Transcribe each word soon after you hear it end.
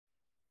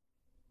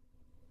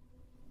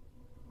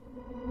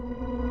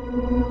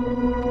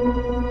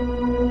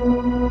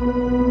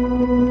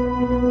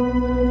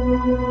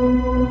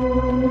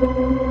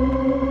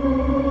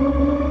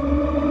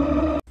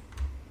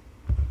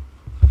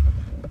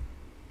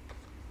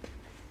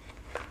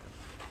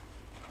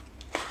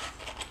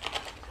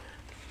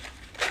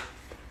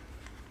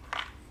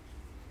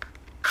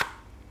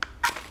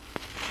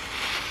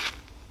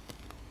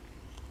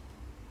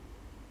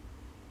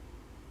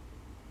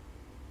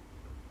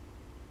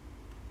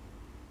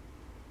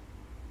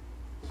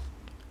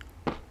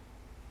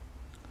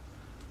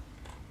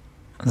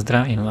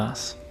Zdravím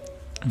vás.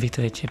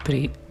 Vítajte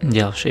pri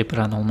ďalšej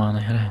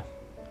paranormálnej hre.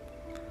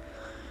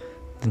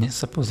 Dnes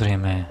sa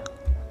pozrieme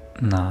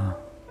na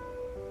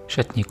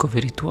Šatníkový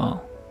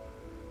rituál,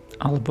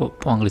 alebo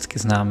po anglicky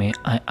známy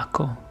aj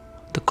ako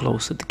The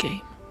Closet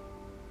Game.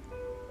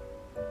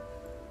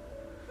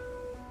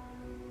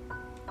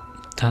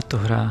 Táto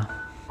hra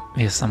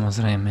je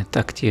samozrejme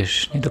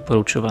taktiež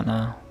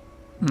nedoporučovaná,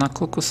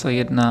 nakoľko sa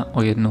jedná o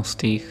jednu z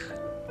tých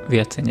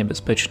viacej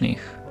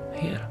nebezpečných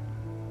hier.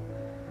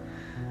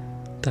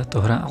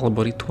 Táto hra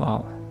alebo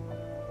rituál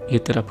je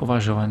teda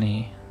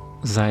považovaný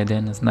za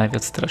jeden z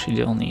najviac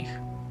strašidelných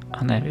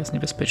a najviac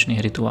nebezpečných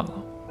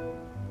rituálov.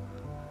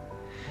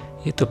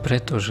 Je to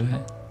preto, že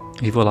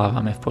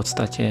vyvolávame v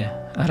podstate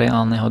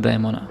reálneho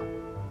démona.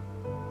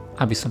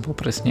 Aby som bol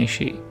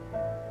presnejší,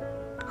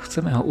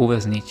 chceme ho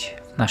uväzniť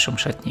v našom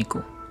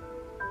šatníku.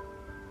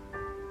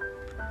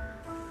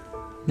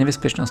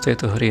 Nebezpečnosť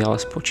tejto hry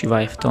ale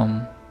spočíva aj v tom,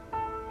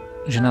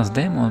 že nás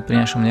démon pri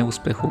našom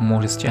neúspechu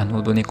môže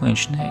stiahnuť do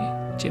nekonečnej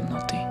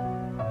temnoty.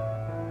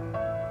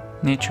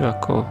 Niečo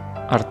ako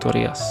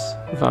Artorias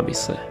v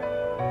Abysse.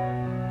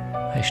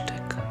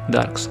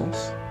 Dark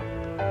Souls.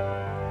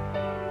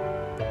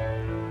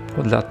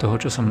 Podľa toho,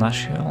 čo som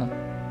našiel,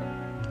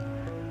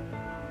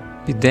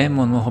 by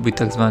démon mohol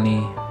byť tzv.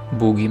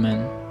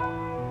 Boogeyman,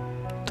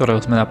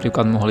 ktorého sme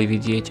napríklad mohli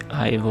vidieť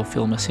aj vo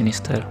filme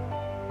Sinister.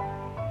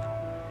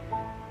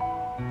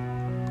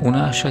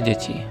 Unáša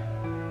deti.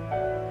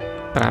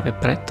 Práve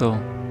preto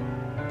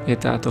je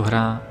táto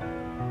hra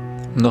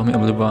mnohými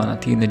obľúbovaná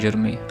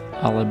tínedžermi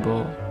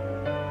alebo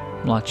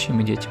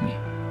mladšími deťmi.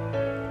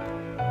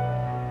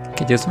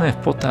 Keď vezmeme v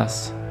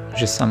potaz,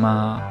 že sa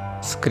má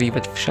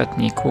skrývať v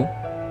šatníku,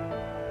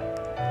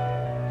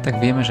 tak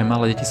vieme, že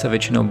malé deti sa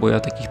väčšinou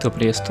boja takýchto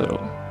priestorov,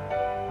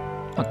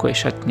 ako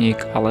je šatník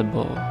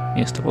alebo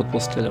miesto pod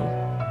posteľou.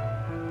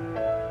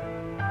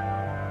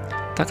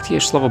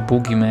 Taktiež slovo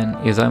boogeyman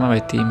je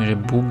zaujímavé tým, že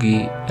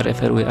boogie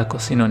referuje ako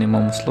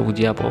synonymum slovu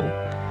diabol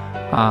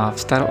a v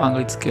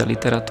staroanglickej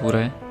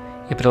literatúre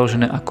je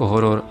preložené ako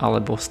horor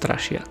alebo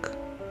strašiak.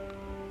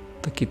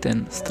 Taký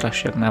ten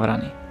strašiak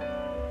navraný.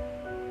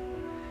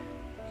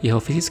 Jeho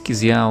fyzický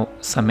zjav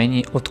sa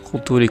mení od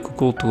kultúry ku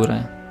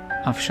kultúre,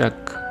 avšak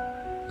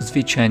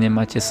zvyčajne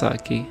má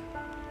tesáky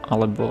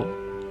alebo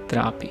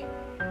trápi.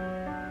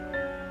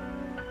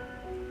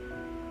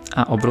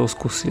 A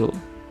obrovskú silu.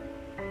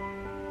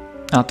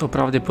 A to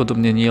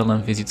pravdepodobne nie len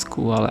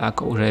fyzickú, ale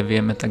ako už aj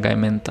vieme, tak aj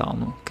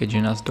mentálnu, keďže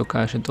nás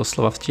dokáže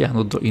doslova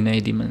vtiahnuť do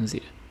inej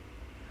dimenzie.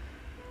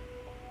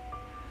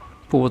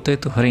 Pôvod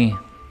tejto hry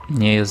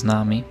nie je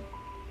známy,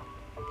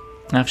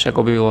 avšak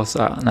objavilo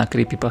sa na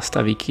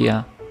creepypasta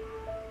Wikia,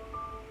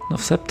 no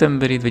v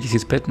septembri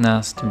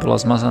 2015 bola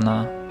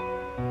zmazaná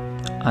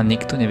a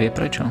nikto nevie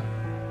prečo.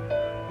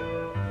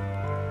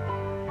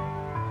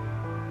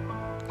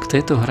 K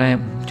tejto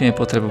hre budeme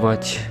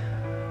potrebovať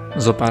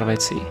zo pár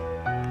vecí.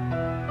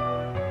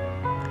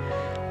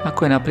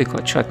 Ako je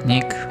napríklad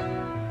šatník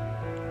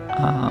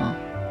a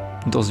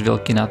dosť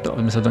veľký na to,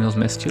 aby sme sa do neho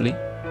zmestili.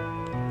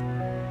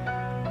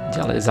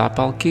 Ďalej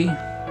zápalky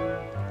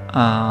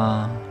a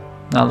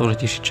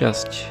najdôležitejšia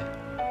časť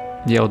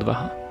je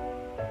odvaha.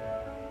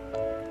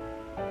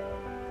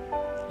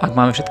 Ak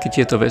máme všetky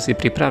tieto veci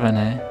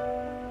pripravené,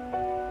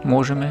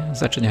 môžeme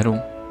začať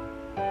hru.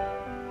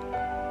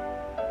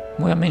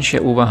 Moja menšia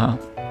úvaha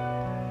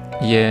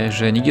je,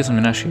 že nikde som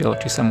nenašiel,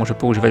 či sa môže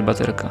používať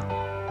baterka.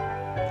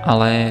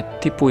 Ale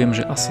tipujem,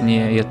 že asi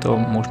nie, je to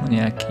možno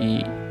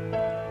nejaký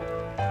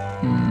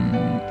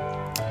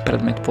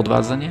predmet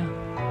podvádzania.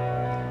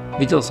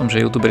 Videl som, že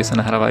youtuberi sa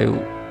nahrávajú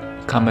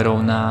kamerou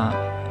na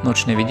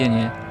nočné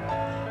videnie,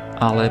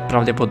 ale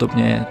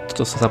pravdepodobne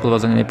toto sa za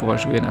podvádzanie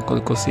nepovažuje,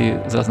 nakoľko si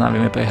zase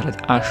vieme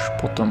prehrať až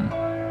potom,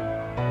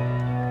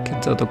 keď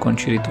sa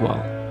dokončí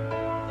rituál.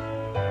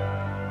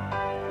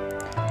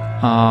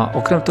 A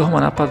okrem toho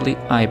ma napadli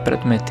aj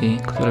predmety,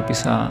 ktoré by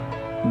sa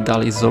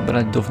dali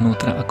zobrať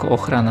dovnútra ako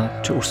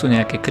ochrana, čo už sú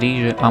nejaké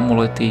kríže,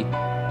 amulety,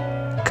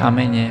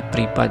 kamene,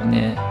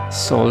 prípadne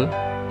soľ,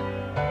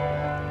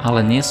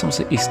 ale nie som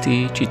si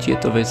istý, či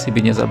tieto veci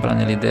by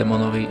nezabranili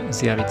démonovi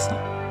zjaviť sa.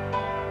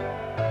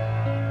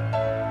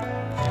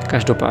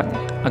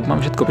 Každopádne, ak mám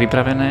všetko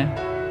pripravené,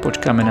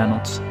 počkáme na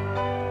noc.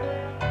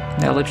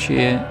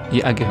 Najlepšie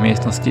je, ak je v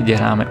miestnosti, kde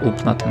hráme,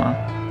 úplná tma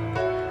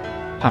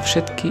a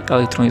všetky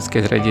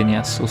elektronické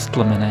zariadenia sú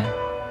stlmené.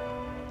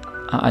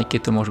 A aj keď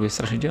to môže byť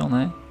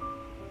strašidelné,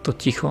 to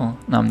ticho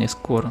nám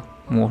neskôr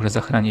môže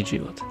zachrániť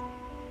život.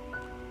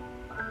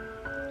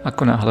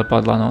 Ako náhle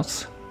padla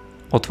noc,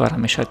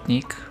 otvárame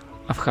šatník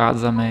a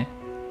vchádzame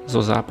so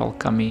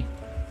zápalkami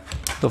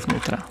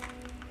dovnútra.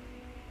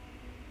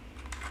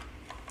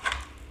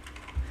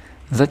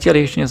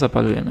 Zatiaľ ešte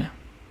nezapaľujeme,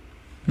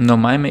 no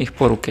majme ich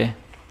po ruke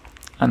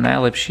a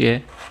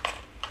najlepšie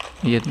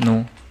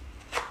jednu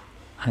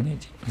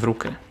hneď v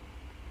ruke.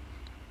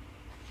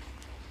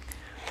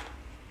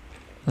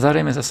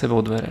 Zavrieme za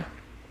sebou dvere,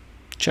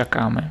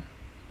 čakáme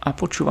a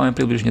počúvame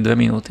približne 2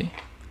 minúty.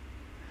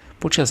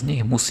 Počas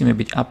nich musíme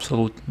byť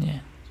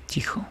absolútne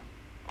ticho.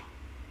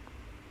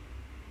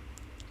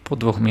 po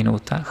 2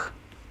 minútach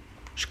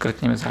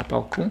škrtneme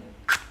zápalku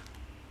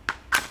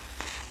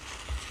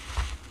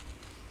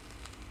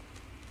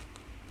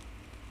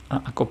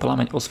a ako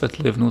plameň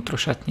osvetľuje vnútro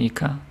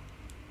šatníka,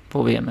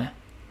 povieme: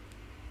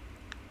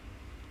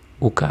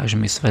 ukáž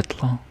mi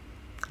svetlo,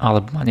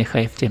 alebo ma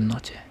nechaj v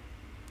temnote.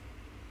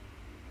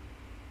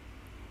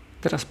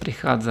 Teraz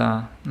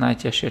prichádza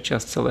najťažšia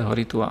časť celého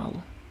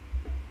rituálu.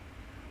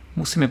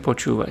 Musíme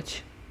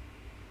počúvať.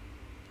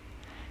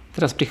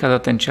 Teraz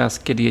prichádza ten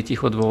čas, kedy je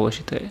ticho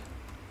dôležité.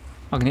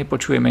 Ak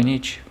nepočujeme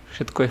nič,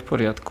 všetko je v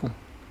poriadku.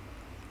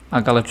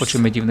 Ak ale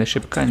počujeme divné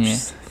šepkanie,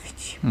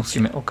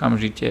 musíme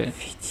okamžite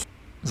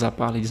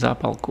zapáliť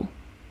zápalku.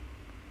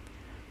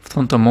 V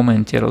tomto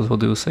momente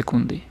rozhodujú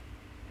sekundy.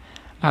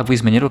 Ak by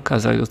sme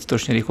nedokázali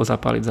dostatočne rýchlo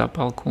zapáliť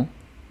zápalku,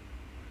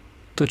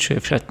 to, čo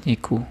je v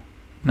šatníku,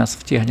 nás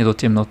vtiahne do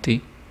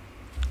temnoty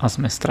a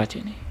sme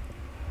stratení.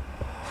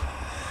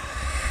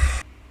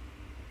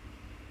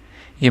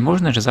 Je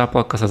možné, že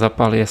zápalka sa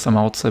zapáli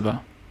sama od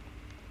seba.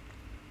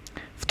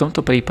 V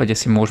tomto prípade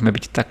si môžeme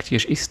byť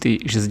taktiež istí,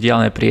 že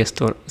zdieľame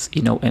priestor s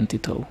inou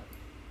entitou.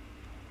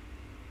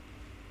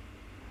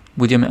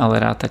 Budeme ale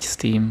rátať s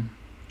tým,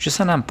 že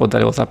sa nám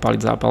podarilo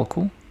zapáliť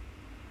zápalku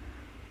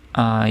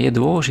a je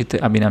dôležité,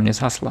 aby nám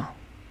nezhasla.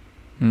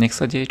 Nech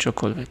sa deje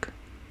čokoľvek.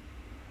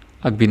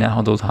 Ak by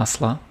náhodou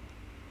zhasla,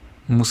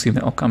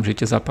 musíme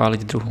okamžite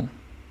zapáliť druhú.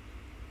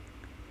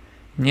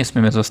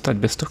 Nesmieme zostať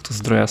bez tohto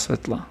zdroja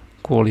svetla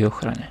kvôli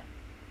ochrane.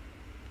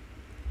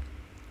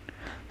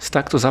 S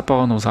takto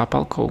zapálenou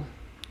zápalkou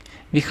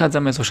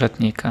vychádzame zo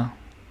šatníka,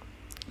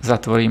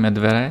 zatvoríme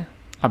dvere,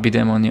 aby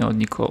démon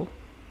neodnikol,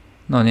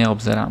 no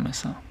neobzeráme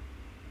sa.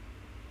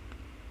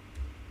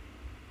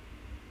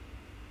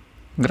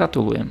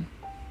 Gratulujem.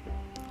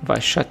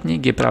 Váš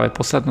šatník je práve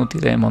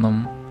posadnutý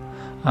démonom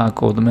a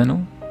ako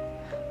odmenu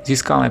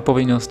získame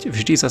povinnosť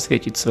vždy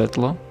zasvietiť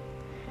svetlo,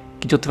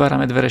 keď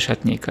otvárame dvere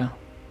šatníka.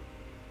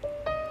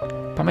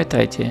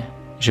 Pamätajte,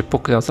 že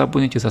pokiaľ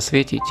zabudnete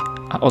zasvietiť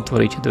a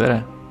otvoríte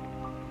dvere,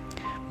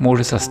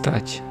 môže sa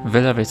stať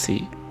veľa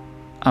vecí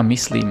a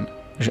myslím,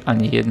 že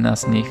ani jedna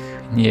z nich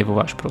nie je vo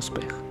váš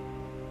prospech.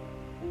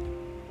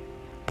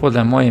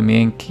 Podľa mojej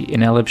mienky je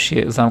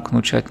najlepšie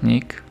zamknúť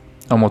šatník,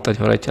 omotať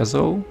ho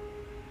reťazou,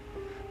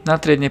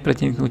 natrieť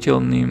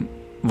nepreniknuteľným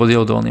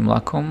vodeodolným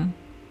lakom,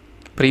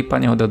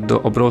 prípadne ho dať do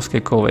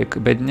obrovskej kovej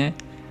bedne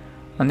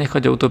a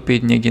nechať ho utopiť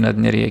niekde na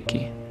dne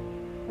rieky.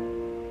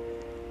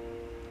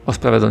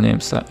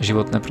 Ospravedlňujem sa,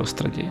 životné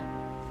prostredie.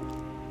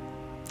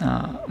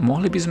 A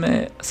mohli by sme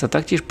sa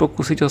taktiež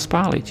pokúsiť ho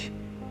spáliť.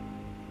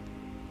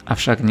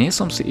 Avšak nie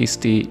som si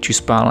istý, či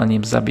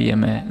spálením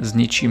zabijeme,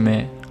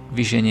 zničíme,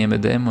 vyženieme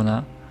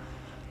démona,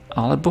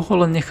 alebo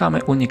ho len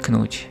necháme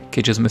uniknúť,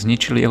 keďže sme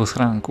zničili jeho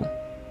schránku.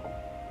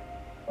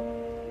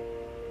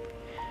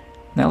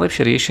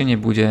 Najlepšie riešenie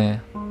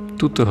bude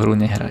túto hru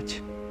nehrať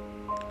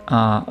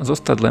a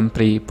zostať len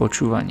pri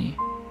počúvaní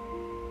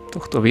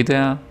tohto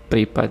videa,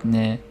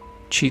 prípadne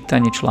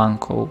čítaní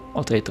článkov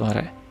o tejto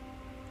hre.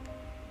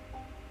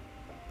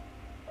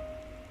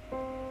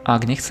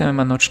 Ak nechceme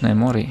mať nočné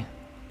mory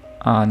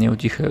a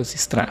neutichajúci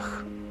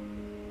strach,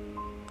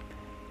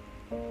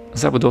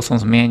 zabudol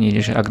som zmieniť,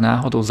 že ak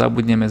náhodou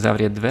zabudneme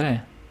zavrieť dvere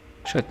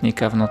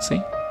šatníka v noci,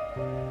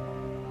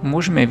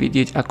 môžeme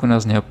vidieť, ako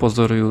nás z neho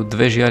pozorujú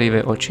dve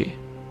žiarivé oči.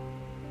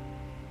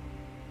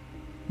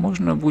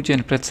 Možno bude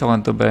predsa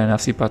len dobré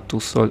nasypať tú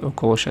soľ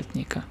okolo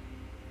šatníka.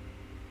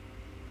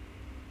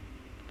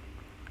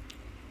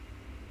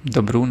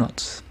 Dobrú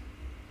noc.